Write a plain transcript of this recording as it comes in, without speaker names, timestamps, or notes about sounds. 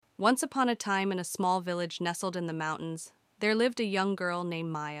Once upon a time, in a small village nestled in the mountains, there lived a young girl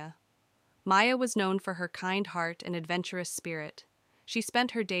named Maya. Maya was known for her kind heart and adventurous spirit. She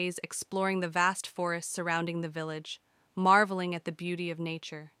spent her days exploring the vast forests surrounding the village, marveling at the beauty of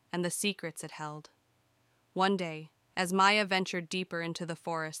nature and the secrets it held. One day, as Maya ventured deeper into the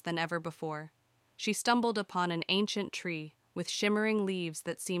forest than ever before, she stumbled upon an ancient tree with shimmering leaves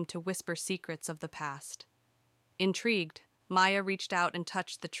that seemed to whisper secrets of the past. Intrigued, Maya reached out and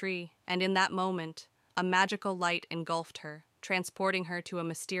touched the tree, and in that moment, a magical light engulfed her, transporting her to a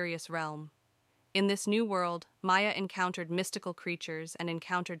mysterious realm. In this new world, Maya encountered mystical creatures and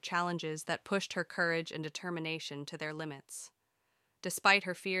encountered challenges that pushed her courage and determination to their limits. Despite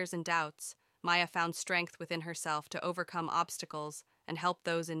her fears and doubts, Maya found strength within herself to overcome obstacles and help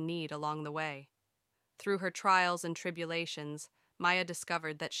those in need along the way. Through her trials and tribulations, Maya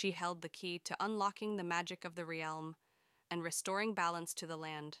discovered that she held the key to unlocking the magic of the realm and restoring balance to the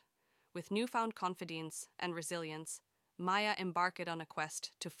land. With newfound confidence and resilience, Maya embarked on a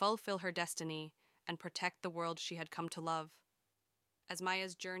quest to fulfill her destiny and protect the world she had come to love. As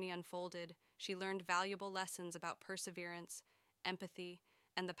Maya's journey unfolded, she learned valuable lessons about perseverance, empathy,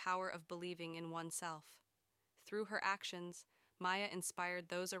 and the power of believing in oneself. Through her actions, Maya inspired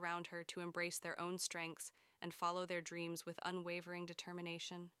those around her to embrace their own strengths and follow their dreams with unwavering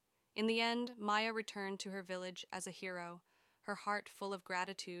determination. In the end, Maya returned to her village as a hero, her heart full of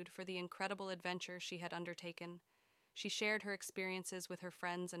gratitude for the incredible adventure she had undertaken. She shared her experiences with her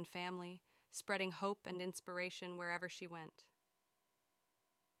friends and family, spreading hope and inspiration wherever she went.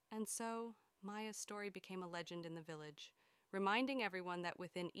 And so, Maya's story became a legend in the village, reminding everyone that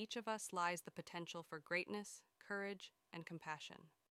within each of us lies the potential for greatness, courage, and compassion.